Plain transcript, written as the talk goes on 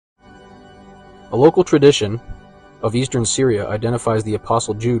A local tradition of eastern Syria identifies the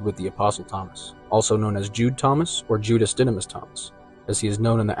Apostle Jude with the Apostle Thomas, also known as Jude Thomas or Judas Didymus Thomas, as he is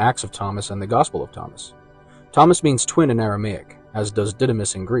known in the Acts of Thomas and the Gospel of Thomas. Thomas means twin in Aramaic, as does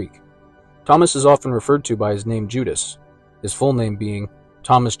Didymus in Greek. Thomas is often referred to by his name Judas, his full name being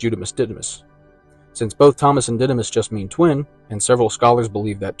Thomas Judimus Didymus. Since both Thomas and Didymus just mean twin, and several scholars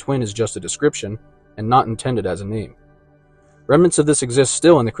believe that twin is just a description and not intended as a name. Remnants of this exist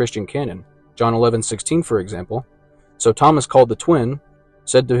still in the Christian canon. John 11:16, for example. So Thomas, called the twin,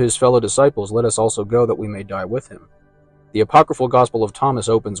 said to his fellow disciples, "Let us also go, that we may die with him." The apocryphal Gospel of Thomas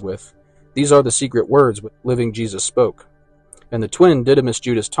opens with, "These are the secret words which living Jesus spoke." And the twin, Didymus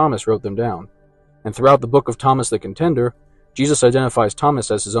Judas Thomas, wrote them down. And throughout the book of Thomas the Contender, Jesus identifies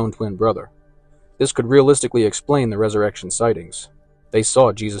Thomas as his own twin brother. This could realistically explain the resurrection sightings. They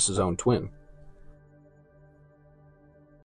saw Jesus' own twin.